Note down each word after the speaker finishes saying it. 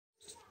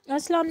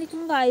Assalamu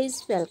alaikum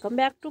guys, welcome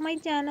back to my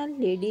channel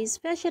Ladies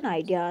Fashion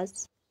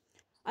Ideas.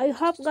 I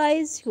hope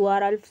guys you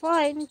are all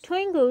fine,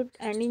 doing good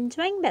and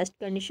enjoying best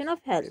condition of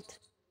health.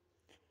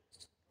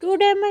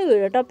 Today my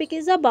video topic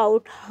is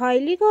about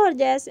highly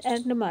gorgeous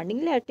and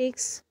demanding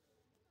latex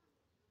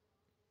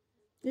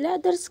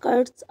leather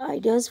skirts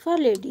ideas for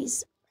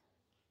ladies.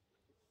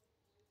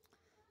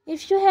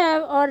 If you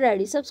have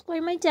already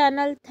subscribed my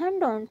channel, then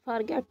don't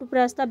forget to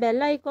press the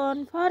bell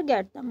icon for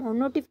get the more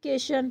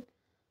notification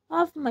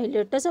of my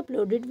latest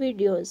uploaded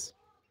videos.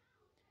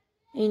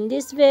 In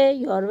this way,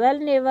 you will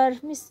never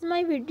miss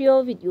my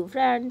video with your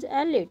friends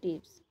and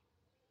relatives.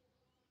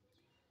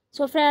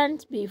 So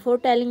friends, before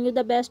telling you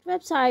the best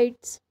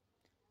websites,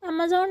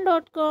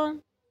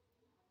 Amazon.com,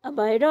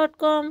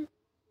 Abai.com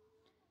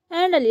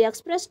and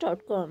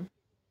AliExpress.com.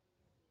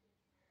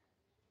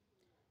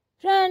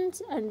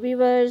 Friends and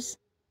viewers,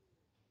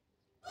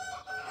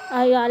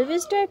 I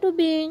always try to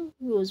bring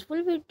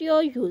useful video,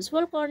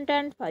 useful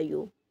content for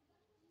you.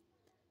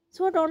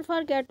 So don't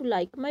forget to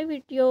like my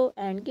video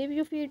and give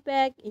your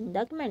feedback in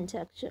the comment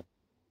section.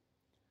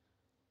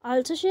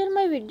 Also share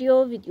my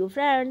video with your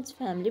friends,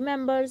 family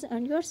members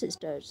and your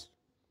sisters.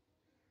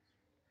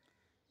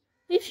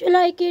 If you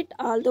like it,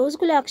 all those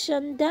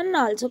collection, then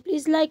also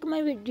please like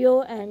my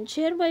video and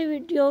share my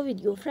video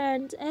with your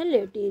friends and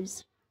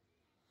relatives.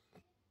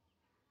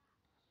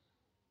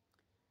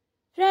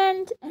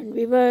 Friends and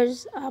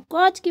viewers, आपको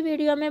आज की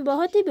video में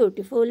बहुत ही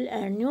beautiful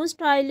and new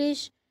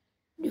stylish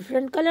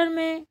different colour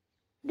में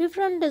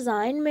different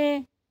design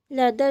में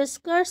leather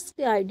skirts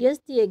के ideas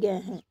दिए गए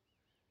हैं।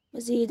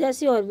 मज़ीद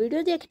ऐसी और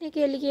वीडियो देखने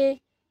के लिए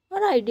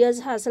और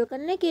आइडियाज़ हासिल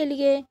करने के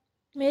लिए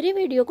मेरी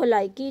वीडियो को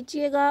लाइक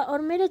कीजिएगा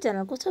और मेरे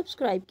चैनल को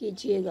सब्सक्राइब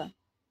कीजिएगा।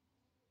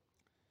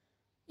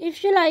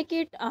 If you like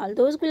it, all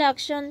those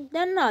collection,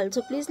 then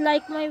also please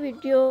like my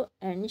video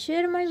and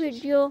share my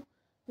video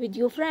with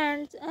your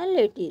friends and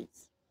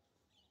relatives.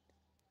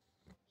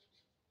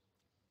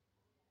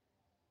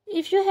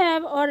 If you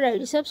have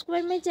already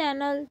subscribed my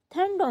channel,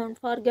 then don't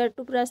forget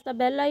to press the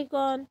bell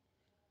icon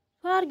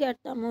for get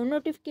the more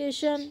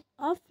notification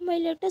of my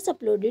latest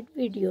uploaded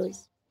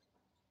videos.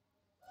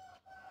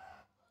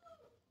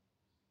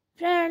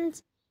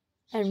 Friends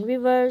and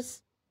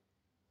viewers,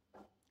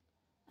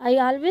 I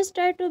always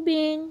try to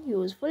bring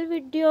useful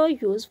video,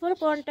 useful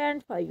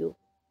content for you.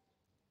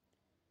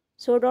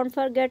 So don't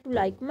forget to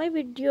like my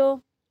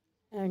video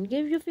and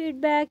give your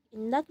feedback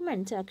in the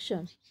comment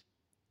section.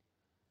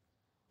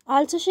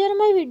 Also share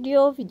my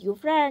video with your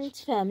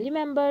friends, family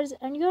members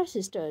and your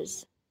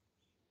sisters.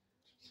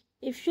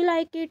 If you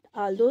like it,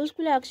 all those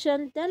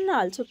collection, then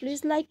also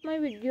please like my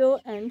video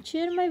and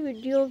share my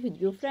video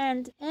with your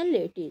friends and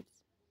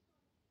relatives.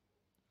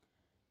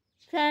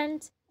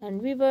 Friends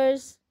and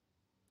viewers,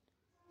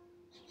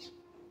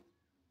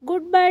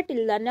 goodbye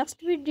till the next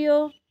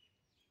video.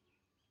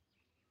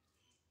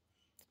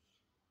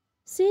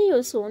 See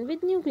you soon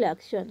with new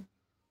collection.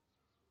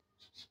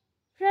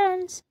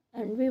 Friends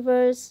and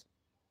viewers,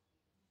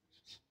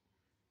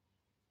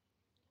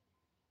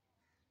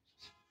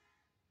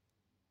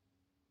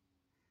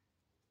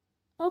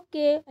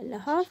 okay, Allah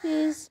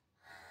Hafiz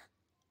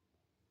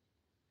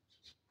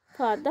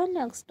for the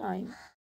next time.